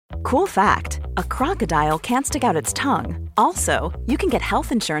Cool fact, a crocodile can't stick out its tongue. Also, you can get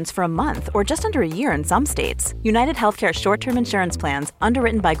health insurance for a month or just under a year in some states. United Healthcare short-term insurance plans,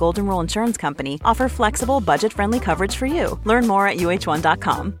 underwritten by Golden Rule Insurance Company, offer flexible, budget-friendly coverage for you. Learn more at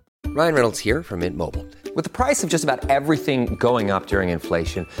uh1.com. Ryan Reynolds here from Mint Mobile. With the price of just about everything going up during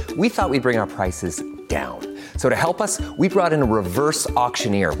inflation, we thought we'd bring our prices down. So to help us, we brought in a reverse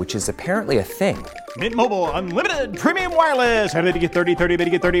auctioneer, which is apparently a thing. Mint Mobile Unlimited Premium Wireless. How to get 30, 30, bit to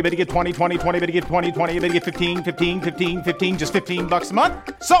get 30, bit to get 20, 20, 20, bit to get 20, 20, bit to get 15, 15, 15, 15, just $15 a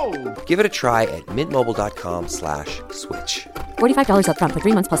month? Sold! Give it a try at mintmobile.com/switch. $45 up front for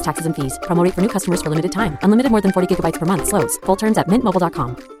 3 months plus taxes and fees. Promo rate for new customers for limited time. Unlimited more than 40 gigabytes per month. Slows full terms at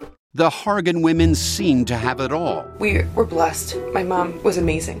mintmobile.com. The Hargan women seemed to have it all. We were blessed. My mom was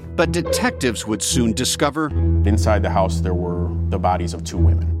amazing. But detectives would soon discover... Inside the house, there were the bodies of 2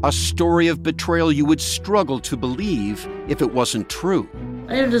 women. A story of betrayal you would struggle to believe if it wasn't true.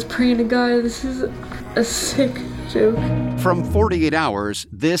 I am just praying to God, this is a sick joke. From 48 Hours,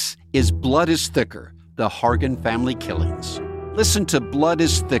 this is Blood is Thicker, the Hargan Family Killings. Listen to Blood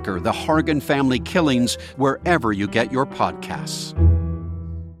is Thicker, the Hargan Family Killings, wherever you get your podcasts.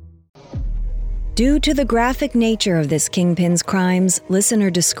 Due to the graphic nature of this kingpin's crimes, listener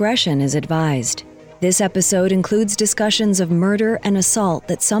discretion is advised. This episode includes discussions of murder and assault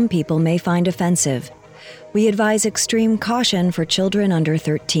that some people may find offensive. We advise extreme caution for children under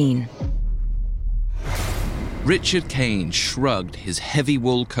 13. Richard Cain shrugged his heavy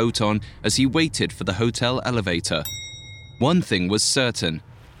wool coat on as he waited for the hotel elevator. One thing was certain.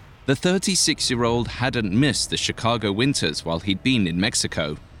 The 36-year-old hadn't missed the Chicago winters while he'd been in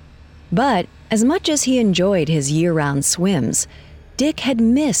Mexico. But as much as he enjoyed his year-round swims, Dick had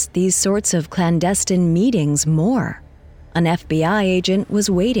missed these sorts of clandestine meetings more. An FBI agent was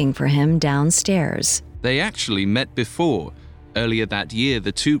waiting for him downstairs. They actually met before. Earlier that year,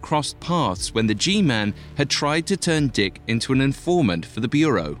 the two crossed paths when the G-Man had tried to turn Dick into an informant for the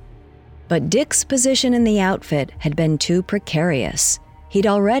Bureau. But Dick's position in the outfit had been too precarious. He'd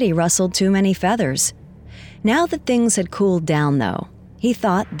already rustled too many feathers. Now that things had cooled down, though, he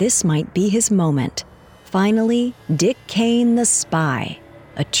thought this might be his moment. Finally, Dick Cain the spy,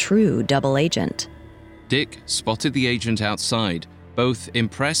 a true double agent. Dick spotted the agent outside, both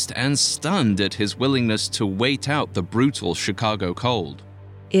impressed and stunned at his willingness to wait out the brutal Chicago cold.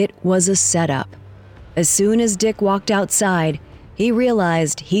 It was a setup. As soon as Dick walked outside, he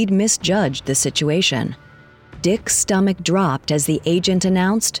realized he'd misjudged the situation. Dick's stomach dropped as the agent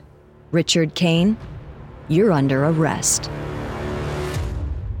announced, "Richard Cain, you're under arrest."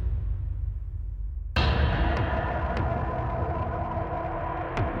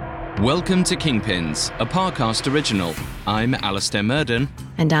 Welcome to Kingpins, a Parcast original. I'm Alistair Murden.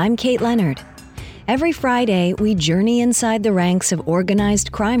 And I'm Kate Leonard. Every Friday, we journey inside the ranks of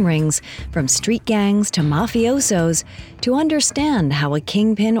organized crime rings, from street gangs to mafiosos, to understand how a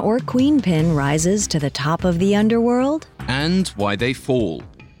kingpin or queenpin rises to the top of the underworld. And why they fall.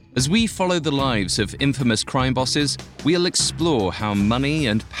 As we follow the lives of infamous crime bosses, we'll explore how money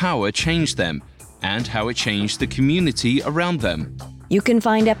and power changed them, and how it changed the community around them. You can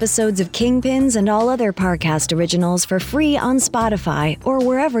find episodes of Kingpins and all other Parcast originals for free on Spotify or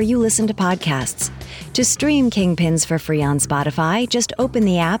wherever you listen to podcasts. To stream Kingpins for free on Spotify, just open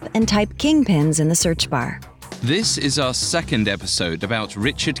the app and type Kingpins in the search bar. This is our second episode about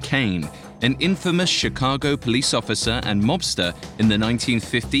Richard Cain, an infamous Chicago police officer and mobster in the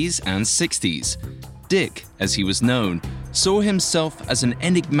 1950s and 60s. Dick, as he was known, saw himself as an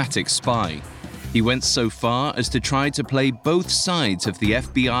enigmatic spy. He went so far as to try to play both sides of the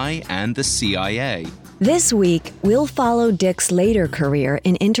FBI and the CIA. This week, we'll follow Dick's later career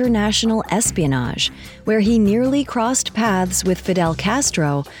in international espionage, where he nearly crossed paths with Fidel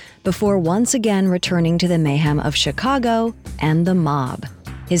Castro before once again returning to the mayhem of Chicago and the mob.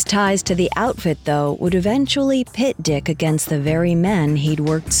 His ties to the outfit, though, would eventually pit Dick against the very men he'd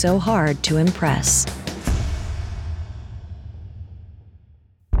worked so hard to impress.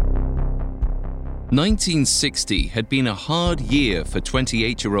 "1960 had been a hard year for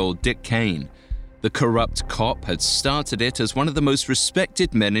 28-year-old Dick Cain. The corrupt cop had started it as one of the most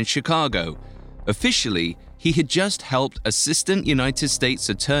respected men in Chicago. Officially, he had just helped Assistant United States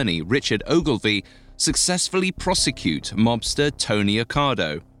Attorney Richard Ogilvie successfully prosecute mobster Tony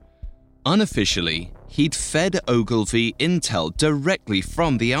Accardo. Unofficially, he'd fed Ogilvie intel directly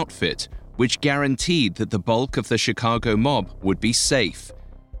from the outfit, which guaranteed that the bulk of the Chicago mob would be safe.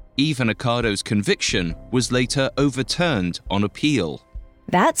 Even Accardo's conviction was later overturned on appeal.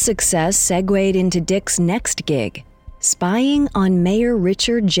 That success segued into Dick's next gig, spying on Mayor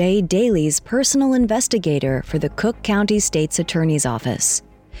Richard J. Daley's personal investigator for the Cook County State's Attorney's Office.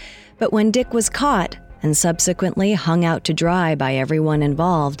 But when Dick was caught and subsequently hung out to dry by everyone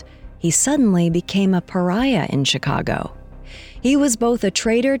involved, he suddenly became a pariah in Chicago. He was both a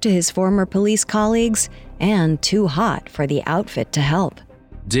traitor to his former police colleagues and too hot for the outfit to help.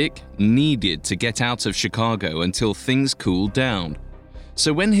 Dick needed to get out of Chicago until things cooled down.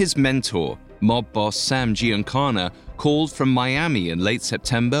 So when his mentor, mob boss Sam Giancana, called from Miami in late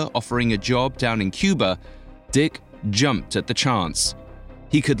September offering a job down in Cuba, Dick jumped at the chance.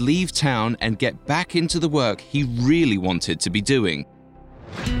 He could leave town and get back into the work he really wanted to be doing.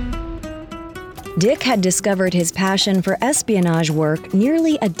 Dick had discovered his passion for espionage work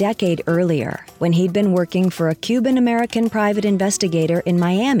nearly a decade earlier, when he'd been working for a Cuban-American private investigator in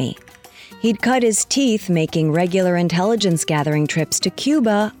Miami. He'd cut his teeth making regular intelligence-gathering trips to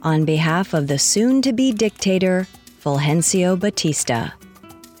Cuba on behalf of the soon-to-be dictator, Fulgencio Batista.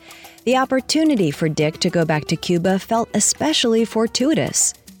 The opportunity for Dick to go back to Cuba felt especially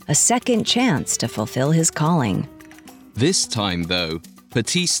fortuitous, a second chance to fulfill his calling. This time, though,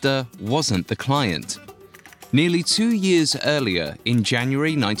 Batista wasn't the client. Nearly 2 years earlier, in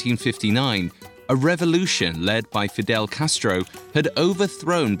January 1959, a revolution led by Fidel Castro had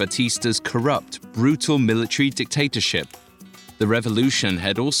overthrown Batista's corrupt, brutal military dictatorship. The revolution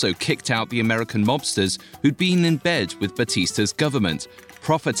had also kicked out the American mobsters who'd been in bed with Batista's government,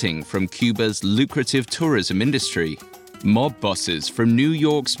 profiting from Cuba's lucrative tourism industry. Mob bosses from New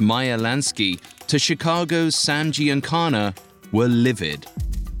York's Meyer Lansky to Chicago's Sam Giancana were livid.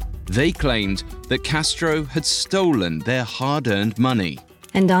 They claimed that Castro had stolen their hard-earned money.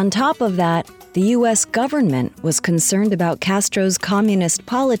 And on top of that, the U.S. government was concerned about Castro's communist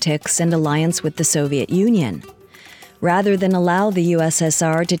politics and alliance with the Soviet Union. Rather than allow the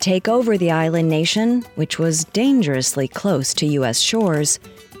USSR to take over the island nation, which was dangerously close to U.S. shores,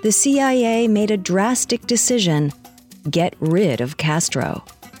 the CIA made a drastic decision: get rid of Castro.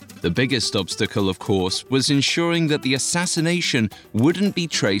 The biggest obstacle, of course, was ensuring that the assassination wouldn't be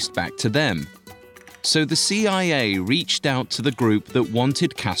traced back to them. So the CIA reached out to the group that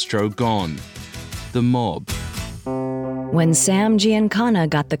wanted Castro gone, the mob. When Sam Giancana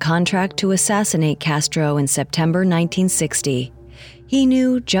got the contract to assassinate Castro in September 1960, he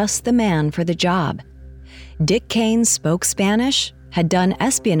knew just the man for the job. Dick Cain spoke Spanish, had done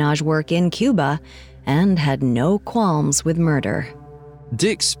espionage work in Cuba, and had no qualms with murder.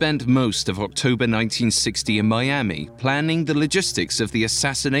 Dick spent most of October 1960 in Miami planning the logistics of the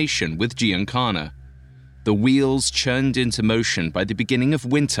assassination with Giancana. The wheels churned into motion by the beginning of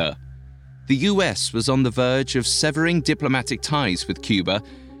winter. The US was on the verge of severing diplomatic ties with Cuba,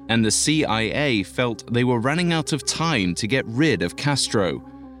 and the CIA felt they were running out of time to get rid of Castro.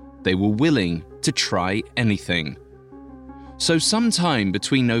 They were willing to try anything. So sometime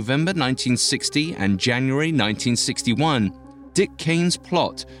between November 1960 and January 1961, Dick Cain's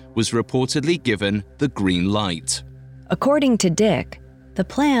plot was reportedly given the green light. According to Dick, the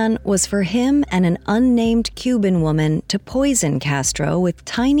plan was for him and an unnamed Cuban woman to poison Castro with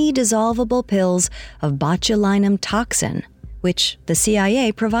tiny dissolvable pills of botulinum toxin, which the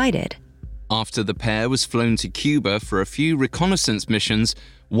CIA provided. After the pair was flown to Cuba for a few reconnaissance missions,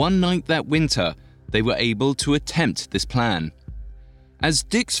 one night that winter, they were able to attempt this plan. As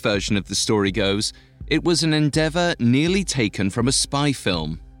Dick's version of the story goes, it was an endeavor nearly taken from a spy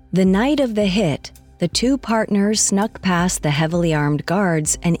film. The night of the hit, the two partners snuck past the heavily armed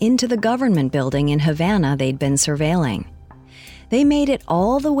guards and into the government building in Havana they'd been surveilling. They made it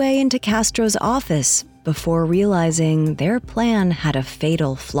all the way into Castro's office before realizing their plan had a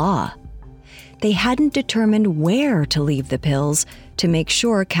fatal flaw. They hadn't determined where to leave the pills to make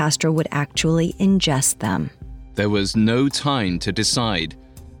sure Castro would actually ingest them. There was no time to decide.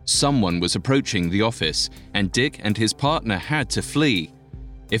 Someone was approaching the office, and Dick and his partner had to flee.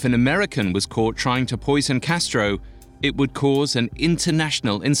 If an American was caught trying to poison Castro, it would cause an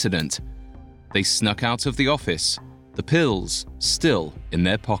international incident. They snuck out of the office, the pills still in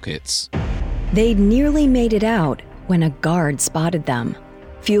their pockets. They'd nearly made it out when a guard spotted them.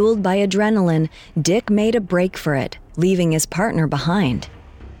 Fueled by adrenaline, Dick made a break for it, leaving his partner behind.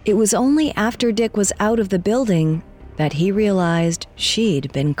 It was only after Dick was out of the building that he realized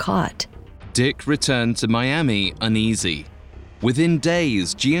she'd been caught. Dick returned to Miami uneasy. Within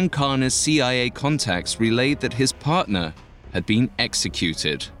days, Giancana's CIA contacts relayed that his partner had been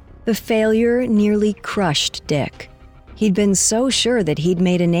executed. The failure nearly crushed Dick. He'd been so sure that he'd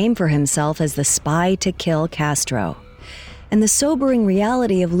made a name for himself as the spy to kill Castro. And the sobering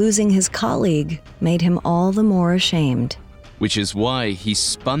reality of losing his colleague made him all the more ashamed. Which is why he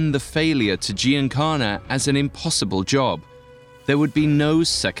spun the failure to Giancana as an impossible job. There would be no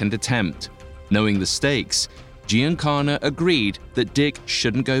second attempt. Knowing the stakes, Giancana agreed that Dick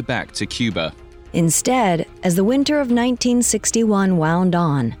shouldn't go back to Cuba. Instead, as the winter of 1961 wound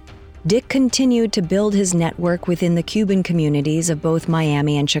on, Dick continued to build his network within the Cuban communities of both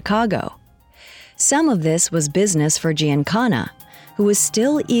Miami and Chicago. Some of this was business for Giancana, who was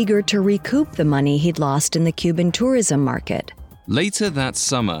still eager to recoup the money he'd lost in the Cuban tourism market. Later that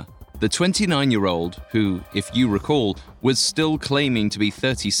summer, the 29-year-old, who, if you recall, was still claiming to be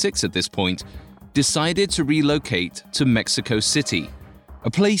 36 at this point, decided to relocate to Mexico City,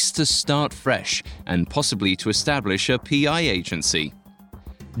 a place to start fresh and possibly to establish a PI agency.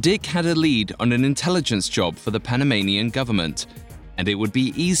 Dick had a lead on an intelligence job for the Panamanian government, and it would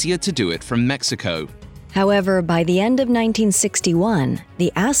be easier to do it from Mexico. However, by the end of 1961,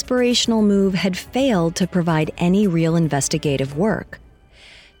 the aspirational move had failed to provide any real investigative work.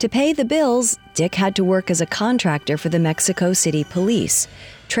 To pay the bills, Dick had to work as a contractor for the Mexico City police,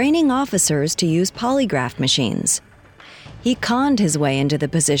 training officers to use polygraph machines. He conned his way into the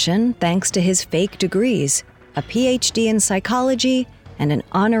position thanks to his fake degrees, a PhD in psychology and an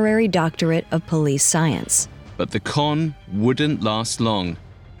honorary doctorate of police science. But the con wouldn't last long.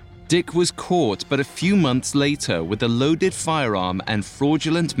 Dick was caught but a few months later with a loaded firearm and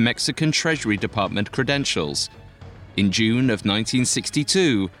fraudulent Mexican Treasury Department credentials. In June of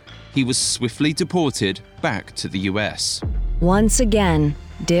 1962, he was swiftly deported back to the U.S. Once again,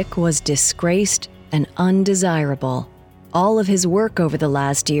 Dick was disgraced and undesirable. All of his work over the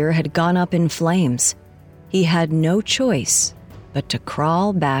last year had gone up in flames. He had no choice but to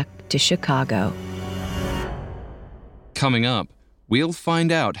crawl back to Chicago. Coming up, we'll find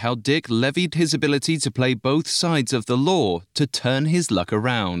out how Dick levied his ability to play both sides of the law to turn his luck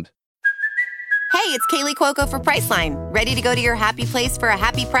around. Hey, it's Kaylee Cuoco for Priceline. Ready to go to your happy place for a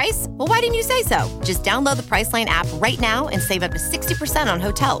happy price? Well, why didn't you say so? Just download the Priceline app right now and save up to 60% on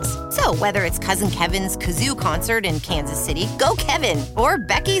hotels. So whether it's Cousin Kevin's Kazoo Concert in Kansas City, go Kevin, or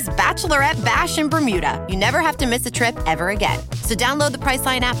Becky's Bachelorette Bash in Bermuda, you never have to miss a trip ever again. So download the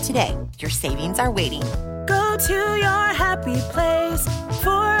Priceline app today. Your savings are waiting. Go to your happy place for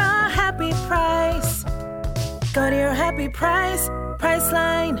a happy price. Go to your happy price,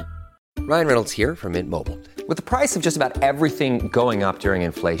 Priceline. Ryan Reynolds here from Mint Mobile. With the price of just about everything going up during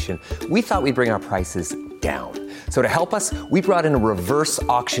inflation, we thought we'd bring our prices down. So to help us, we brought in a reverse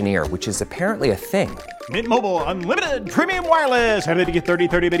auctioneer, which is apparently a thing. Mint Mobile Unlimited Premium Wireless. How to get 30,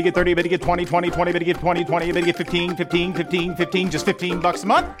 30, how to get 30, how to get 20, 20, 20, how to get 20, 20, how to get 15, 15, 15, 15, just $15 a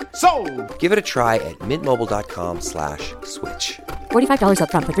month? Sold! Give it a try at mintmobile.com/switch. $45 up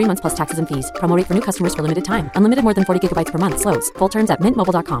front for 3 months plus taxes and fees. Promo rate for new customers for limited time. Unlimited more than 40 gigabytes per month. Slows full terms at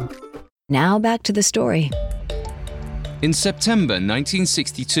mintmobile.com. Now back to the story. In September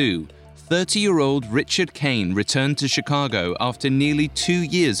 1962, 30-year-old Richard Cain returned to Chicago after nearly 2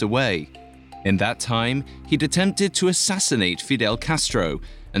 years away. In that time, he'd attempted to assassinate Fidel Castro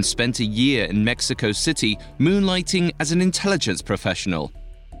and spent a year in Mexico City moonlighting as an intelligence professional.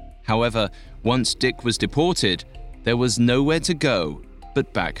 However, once Dick was deported, there was nowhere to go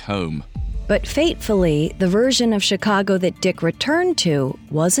but back home. But fatefully, the version of Chicago that Dick returned to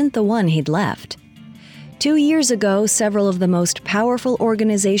wasn't the one he'd left. 2 years ago, several of the most powerful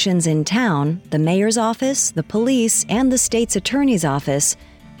organizations in town, the mayor's office, the police, and the state's attorney's office,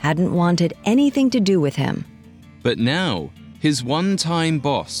 hadn't wanted anything to do with him. But now, his one-time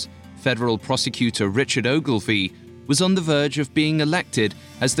boss, federal prosecutor Richard Ogilvie, was on the verge of being elected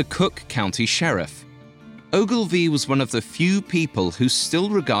as the Cook County Sheriff. Ogilvie was one of the few people who still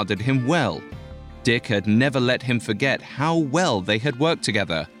regarded him well. Dick had never let him forget how well they had worked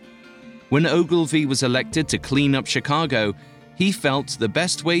together. When Ogilvie was elected to clean up Chicago, he felt the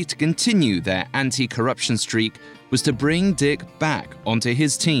best way to continue their anti-corruption streak was to bring Dick back onto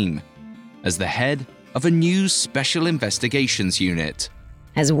his team as the head of a new Special Investigations Unit.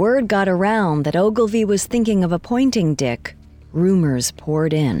 As word got around that Ogilvie was thinking of appointing Dick, rumors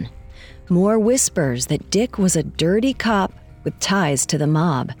poured in. More whispers that Dick was a dirty cop with ties to the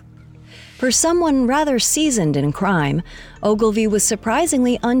mob. For someone rather seasoned in crime, Ogilvie was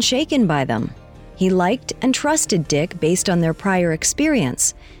surprisingly unshaken by them. He liked and trusted Dick based on their prior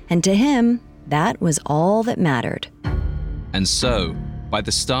experience, and to him, that was all that mattered. And so, by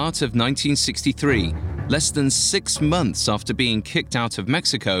the start of 1963, less than 6 months after being kicked out of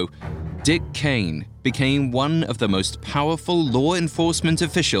Mexico, Dick Cain became one of the most powerful law enforcement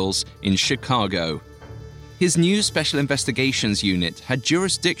officials in Chicago. His new Special Investigations Unit had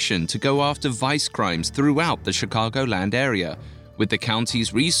jurisdiction to go after vice crimes throughout the Chicagoland area, with the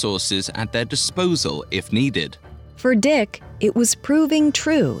county's resources at their disposal if needed. For Dick, it was proving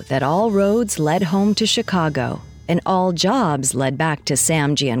true that all roads led home to Chicago, and all jobs led back to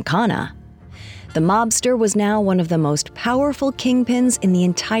Sam Giancana. The mobster was now one of the most powerful kingpins in the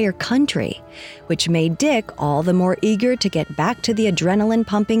entire country, which made Dick all the more eager to get back to the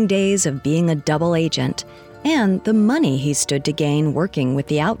adrenaline-pumping days of being a double agent and the money he stood to gain working with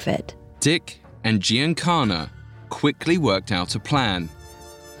the outfit. Dick and Giancana quickly worked out a plan.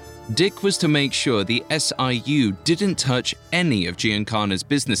 Dick was to make sure the SIU didn't touch any of Giancana's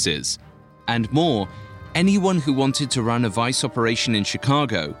businesses, and more, anyone who wanted to run a vice operation in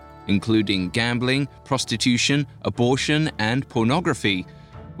Chicago, including gambling, prostitution, abortion, and pornography,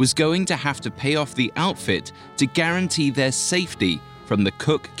 was going to have to pay off the outfit to guarantee their safety from the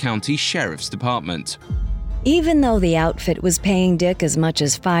Cook County Sheriff's Department. Even though the outfit was paying Dick as much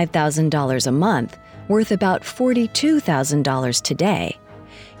as $5,000 a month, worth about $42,000 today,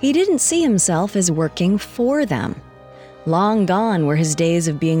 he didn't see himself as working for them. Long gone were his days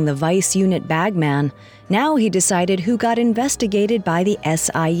of being the vice unit bagman. Now he decided who got investigated by the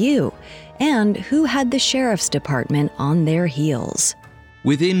SIU and who had the sheriff's department on their heels.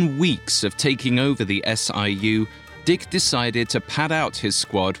 Within weeks of taking over the SIU, Dick decided to pad out his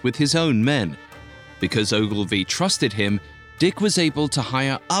squad with his own men. Because Ogilvy trusted him, Dick was able to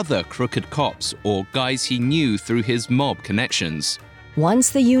hire other crooked cops or guys he knew through his mob connections. Once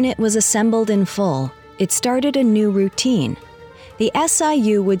the unit was assembled in full, it started a new routine. The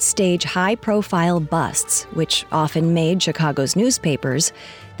SIU would stage high-profile busts, which often made Chicago's newspapers,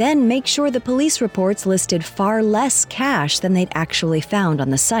 then make sure the police reports listed far less cash than they'd actually found on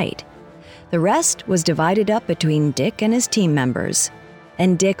the site. The rest was divided up between Dick and his team members.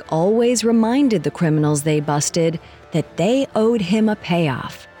 And Dick always reminded the criminals they busted that they owed him a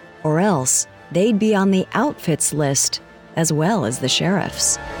payoff, or else they'd be on the outfits list as well as the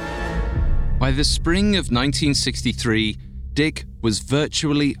sheriff's. By the spring of 1963, Dick was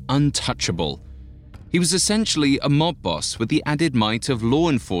virtually untouchable. He was essentially a mob boss with the added might of law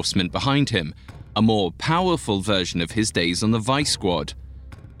enforcement behind him, a more powerful version of his days on the Vice Squad.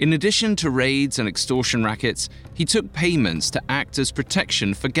 In addition to raids and extortion rackets, he took payments to act as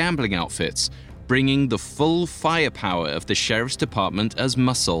protection for gambling outfits, bringing the full firepower of the sheriff's department as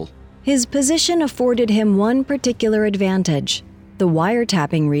muscle. His position afforded him one particular advantage: the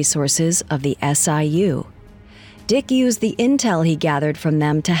wiretapping resources of the SIU. Dick used the intel he gathered from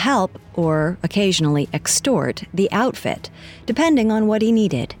them to help, or occasionally extort, the outfit, depending on what he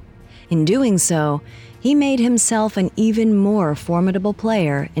needed. In doing so, he made himself an even more formidable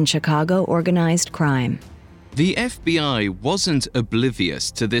player in Chicago organized crime. The FBI wasn't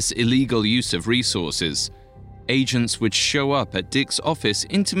oblivious to this illegal use of resources. Agents would show up at Dick's office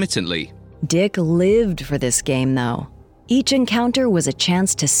intermittently. Dick lived for this game, though. Each encounter was a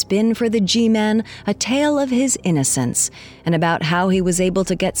chance to spin for the G-Men a tale of his innocence and about how he was able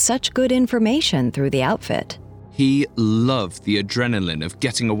to get such good information through the outfit. He loved the adrenaline of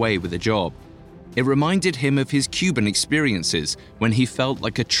getting away with a job. It reminded him of his Cuban experiences when he felt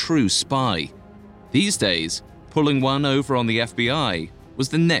like a true spy. These days, pulling one over on the FBI was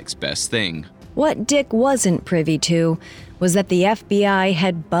the next best thing. What Dick wasn't privy to was that the FBI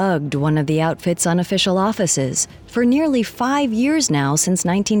had bugged one of the outfit's unofficial offices for nearly 5 years now since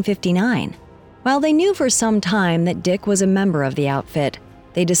 1959. While they knew for some time that Dick was a member of the outfit,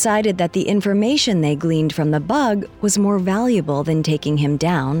 they decided that the information they gleaned from the bug was more valuable than taking him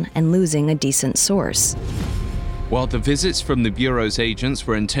down and losing a decent source. While the visits from the Bureau's agents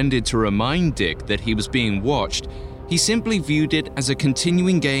were intended to remind Dick that he was being watched, he simply viewed it as a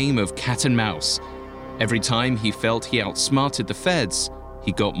continuing game of cat and mouse. Every time he felt he outsmarted the feds,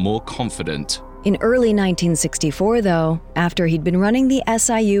 he got more confident. In early 1964, though, after he'd been running the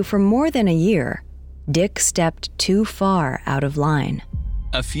SIU for more than a year, Dick stepped too far out of line.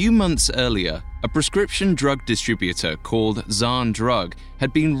 A few months earlier, a prescription drug distributor called Zahn Drug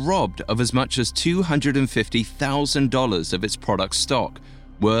had been robbed of as much as $250,000 of its product stock,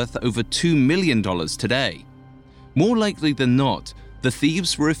 worth over $2 million today. More likely than not, the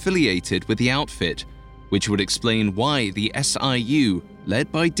thieves were affiliated with the outfit, which would explain why the SIU,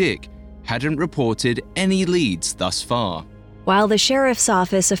 led by Dick, hadn't reported any leads thus far. While the sheriff's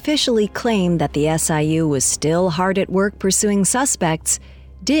office officially claimed that the SIU was still hard at work pursuing suspects,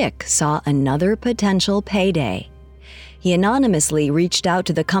 Dick saw another potential payday. He anonymously reached out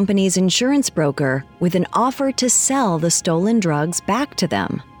to the company's insurance broker with an offer to sell the stolen drugs back to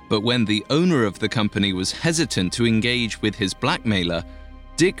them. But when the owner of the company was hesitant to engage with his blackmailer,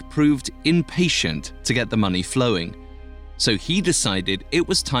 Dick proved impatient to get the money flowing. So he decided it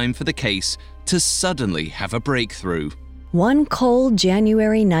was time for the case to suddenly have a breakthrough. One cold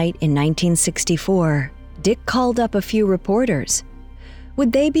January night in 1964, Dick called up a few reporters.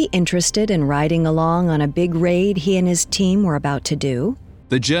 Would they be interested in riding along on a big raid he and his team were about to do?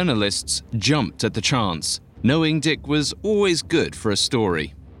 The journalists jumped at the chance, knowing Dick was always good for a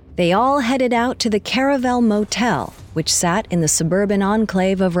story. They all headed out to the Caravel Motel, which sat in the suburban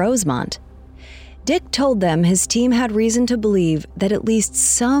enclave of Rosemont. Dick told them his team had reason to believe that at least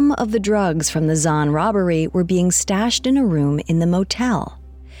some of the drugs from the Zahn robbery were being stashed in a room in the motel.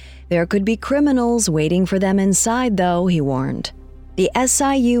 There could be criminals waiting for them inside, though, he warned. The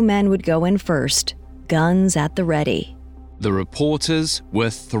SIU men would go in first, guns at the ready. The reporters were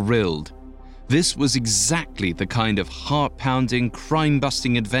thrilled. This was exactly the kind of heart-pounding,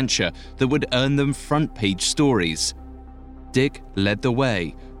 crime-busting adventure that would earn them front-page stories. Dick led the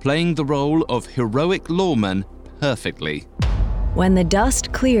way, playing the role of heroic lawman perfectly. When the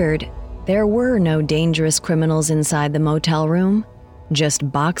dust cleared, there were no dangerous criminals inside the motel room,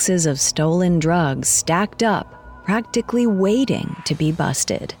 just boxes of stolen drugs stacked up, practically waiting to be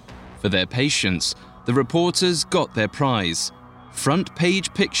busted. For their patience, the reporters got their prize.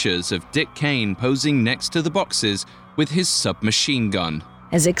 Front-page pictures of Dick Cain posing next to the boxes with his submachine gun.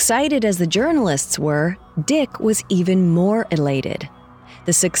 As excited as the journalists were, Dick was even more elated.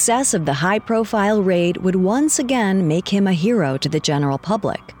 The success of the high-profile raid would once again make him a hero to the general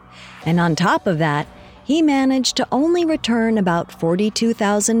public. And on top of that, he managed to only return about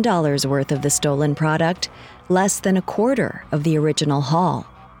 $42,000 worth of the stolen product, less than a quarter of the original haul.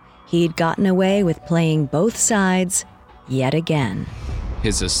 He'd gotten away with playing both sides yet again.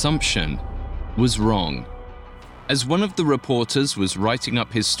 His assumption was wrong. As one of the reporters was writing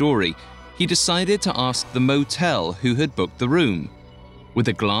up his story, he decided to ask the motel who had booked the room. With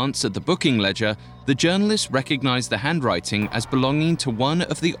a glance at the booking ledger, the journalist recognized the handwriting as belonging to one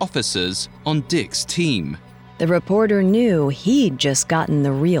of the officers on Dick's team. The reporter knew he'd just gotten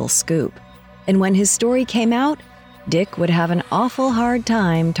the real scoop. And when his story came out, Dick would have an awful hard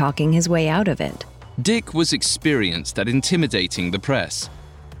time talking his way out of it. Dick was experienced at intimidating the press.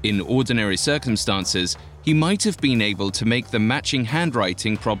 In ordinary circumstances, he might have been able to make the matching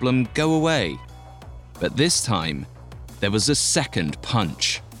handwriting problem go away. But this time, there was a second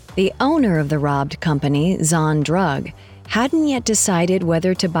punch. The owner of the robbed company, Zahn Drug, hadn't yet decided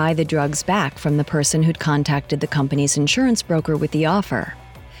whether to buy the drugs back from the person who'd contacted the company's insurance broker with the offer.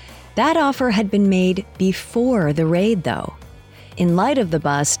 That offer had been made before the raid, though. In light of the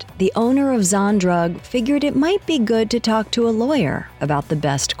bust, the owner of Zahn Drug figured it might be good to talk to a lawyer about the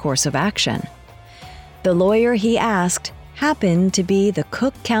best course of action. The lawyer he asked happened to be the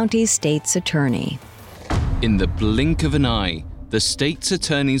Cook County State's Attorney. In the blink of an eye, the state's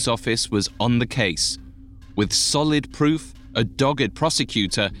attorney's office was on the case. With solid proof, a dogged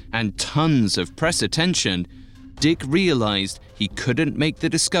prosecutor, and tons of press attention, Dick realized he couldn't make the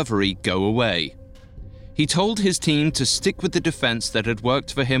discovery go away. He told his team to stick with the defense that had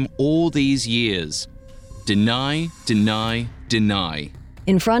worked for him all these years. Deny, deny, deny.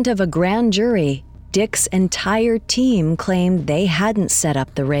 In front of a grand jury, Dick's entire team claimed they hadn't set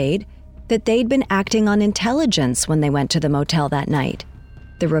up the raid, that they'd been acting on intelligence when they went to the motel that night.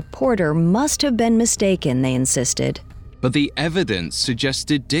 The reporter must have been mistaken, they insisted. But the evidence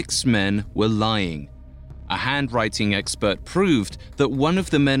suggested Dick's men were lying. A handwriting expert proved that one of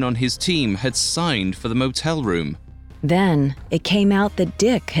the men on his team had signed for the motel room. Then, it came out that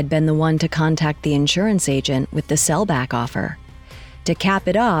Dick had been the one to contact the insurance agent with the sellback offer. To cap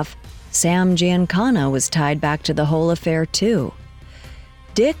it off, Sam Giancana was tied back to the whole affair too.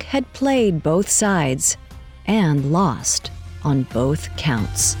 Dick had played both sides and lost on both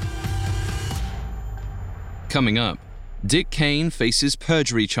counts. Coming up, Dick Cain faces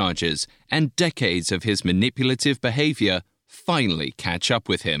perjury charges, and decades of his manipulative behavior finally catch up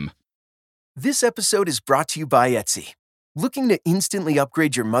with him. This episode is brought to you by Etsy. Looking to instantly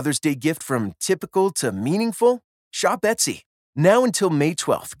upgrade your Mother's Day gift from typical to meaningful? Shop Etsy. Now until May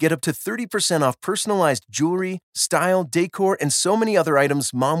 12th, get up to 30% off personalized jewelry, style, decor, and so many other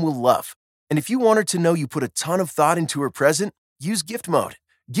items Mom will love. And if you want her to know you put a ton of thought into her present, use Gift Mode.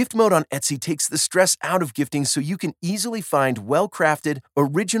 Gift Mode on Etsy takes the stress out of gifting so you can easily find well-crafted,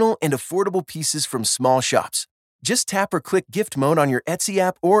 original, and affordable pieces from small shops. Just tap or click Gift Mode on your Etsy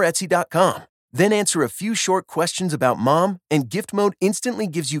app or Etsy.com. Then answer a few short questions about Mom, and Gift Mode instantly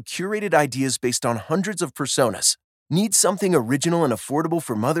gives you curated ideas based on hundreds of personas. Need something original and affordable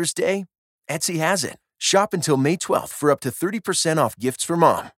for Mother's Day? Etsy has it. Shop until May 12th for up to 30% off gifts for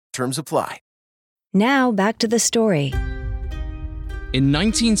Mom. Terms apply. Now back to the story. In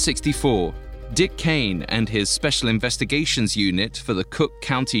 1964, Dick Cain and his Special Investigations Unit for the Cook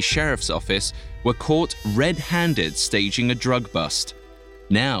County Sheriff's Office were caught red-handed staging a drug bust.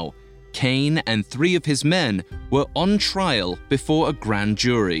 Now, Cain and 3 of his men were on trial before a grand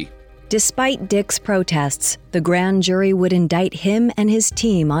jury. Despite Dick's protests, the grand jury would indict him and his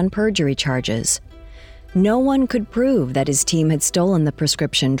team on perjury charges. No one could prove that his team had stolen the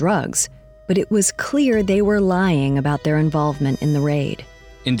prescription drugs, but it was clear they were lying about their involvement in the raid.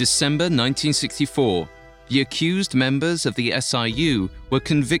 In December 1964, the accused members of the SIU were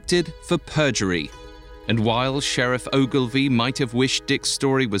convicted for perjury. And while Sheriff Ogilvy might have wished Dick's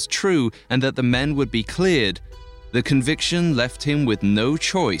story was true and that the men would be cleared, the conviction left him with no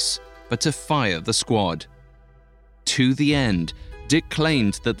choice but to fire the squad. To the end, Dick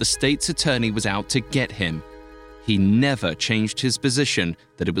claimed that the state's attorney was out to get him. He never changed his position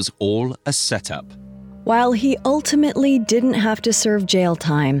that it was all a setup. While he ultimately didn't have to serve jail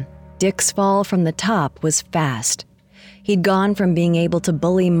time, Dick's fall from the top was fast. He'd gone from being able to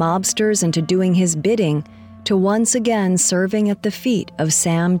bully mobsters into doing his bidding to once again serving at the feet of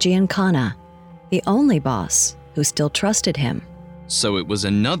Sam Giancana, the only boss who still trusted him. So it was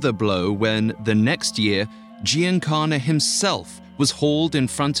another blow when, the next year, Giancana himself was hauled in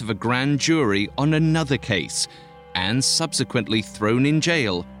front of a grand jury on another case and subsequently thrown in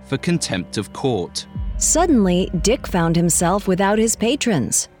jail for contempt of court. Suddenly, Dick found himself without his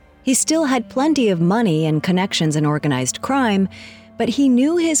patrons. He still had plenty of money and connections in organized crime, but he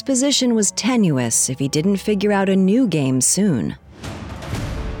knew his position was tenuous if he didn't figure out a new game soon.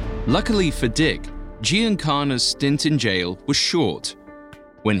 Luckily for Dick, Giancana's stint in jail was short.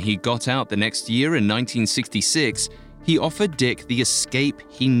 When he got out the next year in 1966, he offered Dick the escape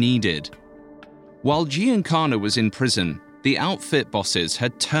he needed. While Giancana was in prison, the outfit bosses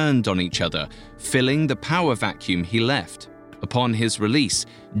had turned on each other, filling the power vacuum he left. Upon his release,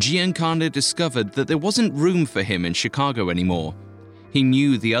 Giancana discovered that there wasn't room for him in Chicago anymore. He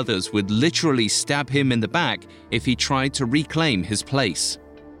knew the others would literally stab him in the back if he tried to reclaim his place.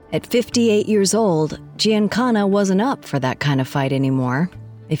 At 58 years old, Giancana wasn't up for that kind of fight anymore.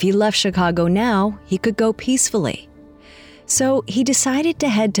 If he left Chicago now, he could go peacefully. So he decided to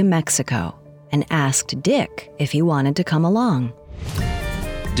head to Mexico and asked Dick if he wanted to come along.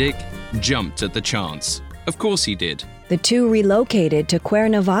 Dick jumped at the chance. Of course he did. The two relocated to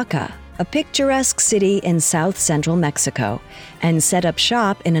Cuernavaca, a picturesque city in south-central Mexico, and set up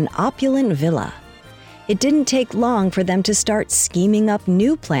shop in an opulent villa. It didn't take long for them to start scheming up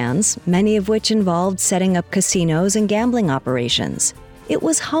new plans, many of which involved setting up casinos and gambling operations. It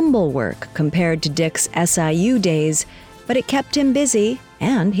was humble work compared to Dick's SIU days, but it kept him busy,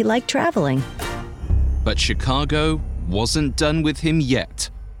 and he liked traveling. But Chicago wasn't done with him yet.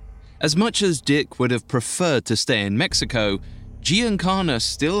 As much as Dick would have preferred to stay in Mexico, Giancana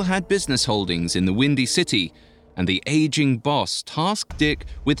still had business holdings in the Windy City, and the aging boss tasked Dick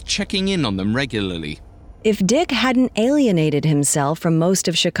with checking in on them regularly. If Dick hadn't alienated himself from most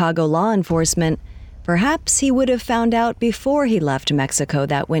of Chicago law enforcement, perhaps he would have found out before he left Mexico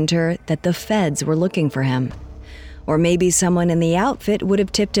that winter that the feds were looking for him. Or maybe someone in the outfit would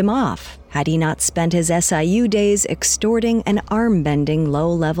have tipped him off had he not spent his SIU days extorting and arm-bending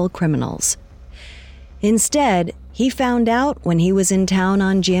low-level criminals. Instead, he found out when he was in town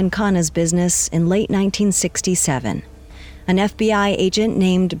on Giancana's business in late 1967. An FBI agent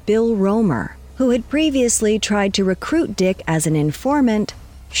named Bill Romer, who had previously tried to recruit Dick as an informant,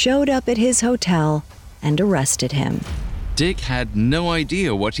 showed up at his hotel and arrested him. Dick had no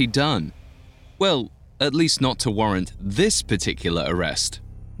idea what he'd done. Well, at least not to warrant this particular arrest.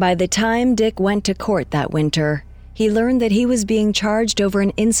 By the time Dick went to court that winter, he learned that he was being charged over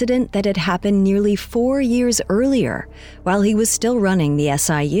an incident that had happened nearly 4 years earlier, while he was still running the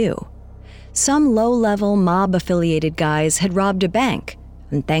SIU. Some low-level mob-affiliated guys had robbed a bank,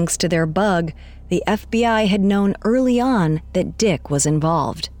 and thanks to their bug, the FBI had known early on that Dick was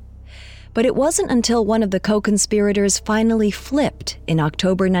involved. But it wasn't until one of the co-conspirators finally flipped in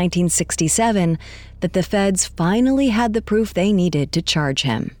October 1967 that the feds finally had the proof they needed to charge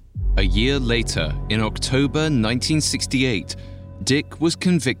him. A year later, in October 1968, Dick was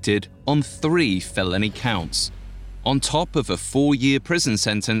convicted on 3 felony counts. On top of a 4-year prison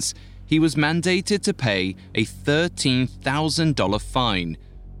sentence, he was mandated to pay a $13,000 fine,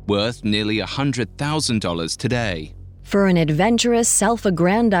 worth nearly $100,000 today. For an adventurous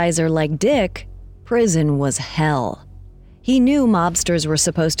self-aggrandizer like Dick, prison was hell. He knew mobsters were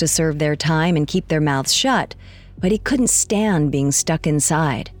supposed to serve their time and keep their mouths shut, but he couldn't stand being stuck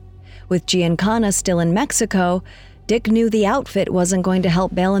inside. With Giancana still in Mexico, Dick knew the outfit wasn't going to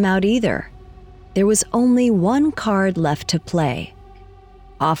help bail him out either. There was only one card left to play: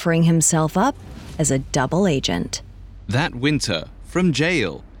 offering himself up as a double agent. That winter, from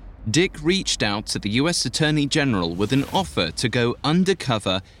jail, Dick reached out to the U.S. Attorney General with an offer to go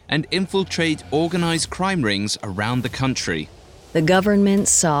undercover and infiltrate organized crime rings around the country. The government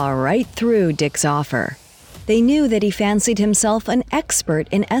saw right through Dick's offer. They knew that he fancied himself an expert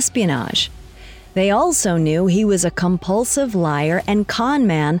in espionage. They also knew he was a compulsive liar and con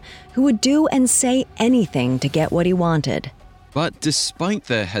man who would do and say anything to get what he wanted. But despite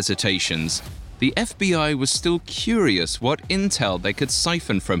their hesitations, the FBI was still curious what intel they could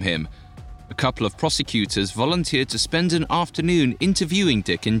siphon from him. A couple of prosecutors volunteered to spend an afternoon interviewing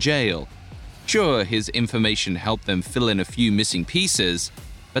Dick in jail. Sure, his information helped them fill in a few missing pieces,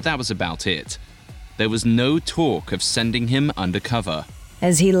 but that was about it. There was no talk of sending him undercover.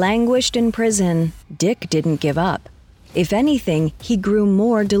 As he languished in prison, Dick didn't give up. If anything, he grew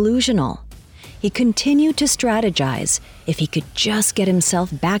more delusional. He continued to strategize. If he could just get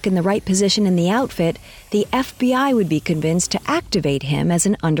himself back in the right position in the outfit, the FBI would be convinced to activate him as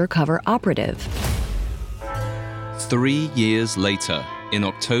an undercover operative. 3 years later, in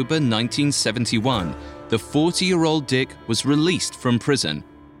October 1971, the 40-year-old Dick was released from prison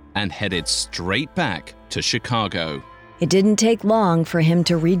and headed straight back to Chicago. It didn't take long for him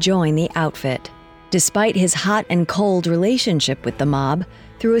to rejoin the outfit. Despite his hot and cold relationship with the mob,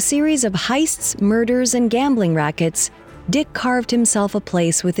 through a series of heists, murders, and gambling rackets, Dick carved himself a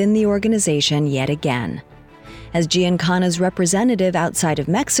place within the organization yet again. As Giancana's representative outside of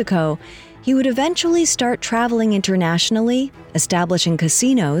Mexico, he would eventually start traveling internationally, establishing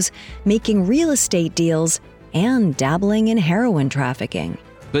casinos, making real estate deals, and dabbling in heroin trafficking.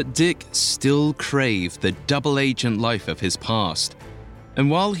 But Dick still craved the double-agent life of his past. And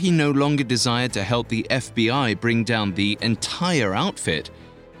while he no longer desired to help the FBI bring down the entire outfit,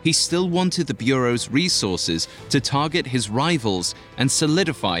 he still wanted the Bureau's resources to target his rivals and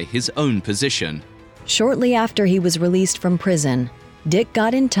solidify his own position. Shortly after he was released from prison, Dick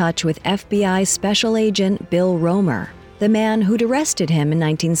got in touch with FBI Special Agent Bill Romer, the man who'd arrested him in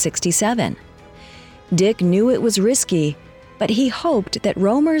 1967. Dick knew it was risky, but he hoped that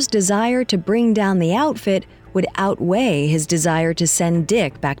Romer's desire to bring down the outfit would outweigh his desire to send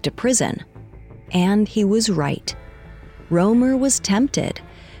Dick back to prison. And he was right. Romer was tempted,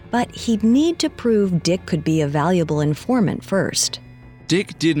 but he'd need to prove Dick could be a valuable informant first.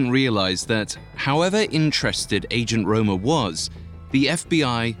 Dick didn't realize that, however interested Agent Romer was, the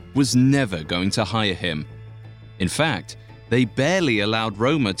FBI was never going to hire him. In fact, they barely allowed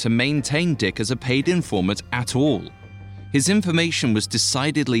Romer to maintain Dick as a paid informant at all. His information was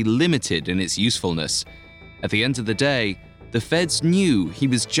decidedly limited in its usefulness. At the end of the day, the feds knew he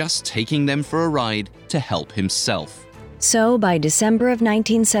was just taking them for a ride to help himself. So by December of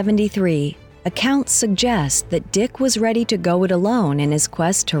 1973, accounts suggest that Dick was ready to go it alone in his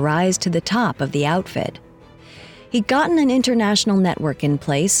quest to rise to the top of the outfit. He'd gotten an international network in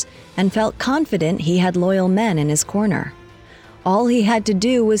place and felt confident he had loyal men in his corner. All he had to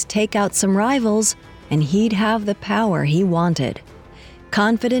do was take out some rivals, and he'd have the power he wanted.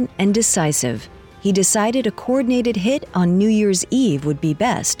 Confident and decisive, he decided a coordinated hit on New Year's Eve would be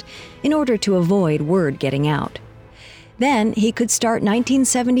best in order to avoid word getting out. Then he could start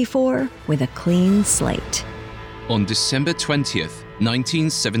 1974 with a clean slate. On December 20th,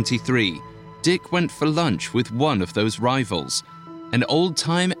 1973, Dick went for lunch with one of those rivals, an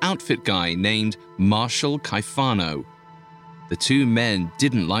old-time outfit guy named Marshall Caifano. The two men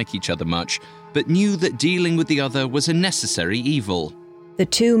didn't like each other much, but knew that dealing with the other was a necessary evil. The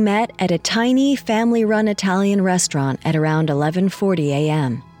two met at a tiny family-run Italian restaurant at around 11:40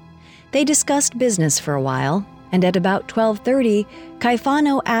 a.m. They discussed business for a while, and at about 12:30,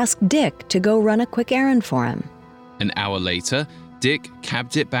 Caifano asked Dick to go run a quick errand for him. An hour later, Dick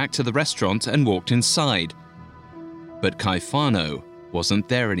cabbed it back to the restaurant and walked inside. But Caifano wasn't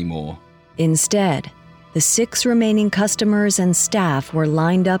there anymore. Instead, the 6 remaining customers and staff were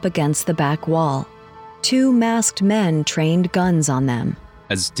lined up against the back wall. 2 masked men trained guns on them.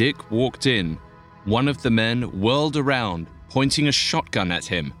 As Dick walked in, one of the men whirled around, pointing a shotgun at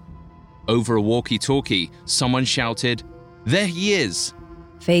him. Over a walkie-talkie, someone shouted, "There he is!"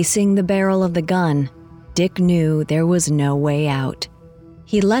 Facing the barrel of the gun, Dick knew there was no way out.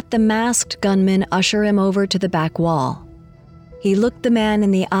 He let the masked gunman usher him over to the back wall. He looked the man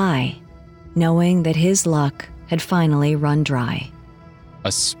in the eye, knowing that his luck had finally run dry.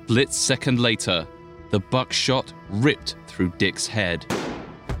 A split second later, the buckshot ripped through Dick's head.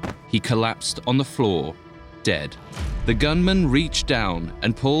 He collapsed on the floor, dead. The gunman reached down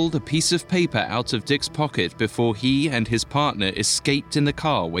and pulled a piece of paper out of Dick's pocket before he and his partner escaped in the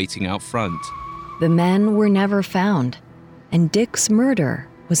car waiting out front. The men were never found, and Dick's murder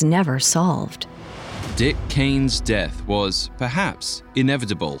was never solved. Dick Cain's death was, perhaps,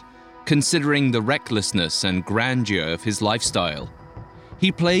 inevitable, considering the recklessness and grandeur of his lifestyle.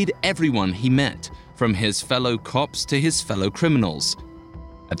 He played everyone he met, from his fellow cops to his fellow criminals.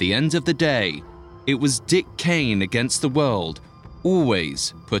 At the end of the day, it was Dick Cain against the world,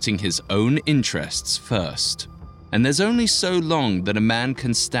 always putting his own interests first. And there's only so long that a man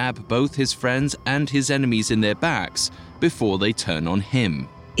can stab both his friends and his enemies in their backs before they turn on him.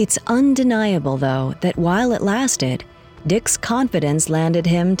 It's undeniable, though, that while it lasted, Dick's confidence landed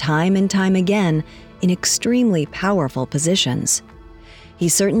him time and time again in extremely powerful positions. He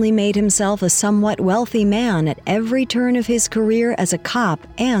certainly made himself a somewhat wealthy man at every turn of his career as a cop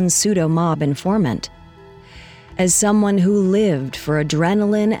and pseudo-mob informant. As someone who lived for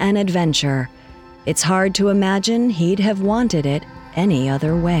adrenaline and adventure, it's hard to imagine he'd have wanted it any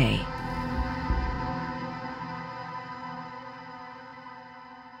other way.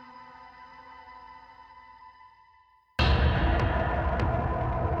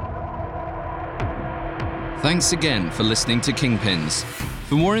 Thanks again for listening to Kingpins.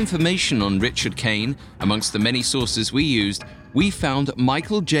 For more information on Richard Cain, amongst the many sources we used, we found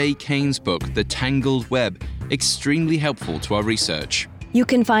Michael J. Cain's book, The Tangled Web, extremely helpful to our research. You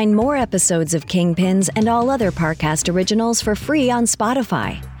can find more episodes of Kingpins and all other Parcast originals for free on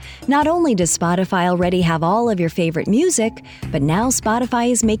Spotify. Not only does Spotify already have all of your favorite music, but now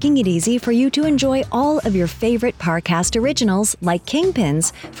Spotify is making it easy for you to enjoy all of your favorite Parcast originals like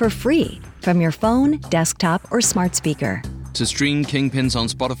Kingpins for free from your phone, desktop, or smart speaker. To stream Kingpins on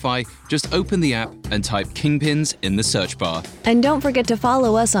Spotify, just open the app and type Kingpins in the search bar. And don't forget to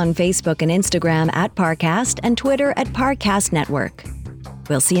follow us on Facebook and Instagram at Parcast and Twitter at Parcast Network.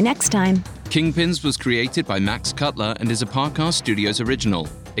 We'll see you next time. Kingpins was created by Max Cutler and is a Parcast Studios original.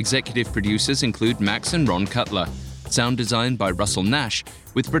 Executive producers include Max and Ron Cutler. Sound design by Russell Nash,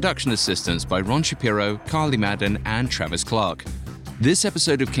 with production assistance by Ron Shapiro, Carly Madden, and Travis Clark. This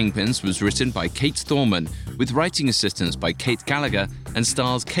episode of Kingpins was written by Kate Thorman, with writing assistance by Kate Gallagher, and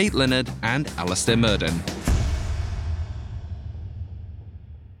stars Kate Leonard and Alistair Murden.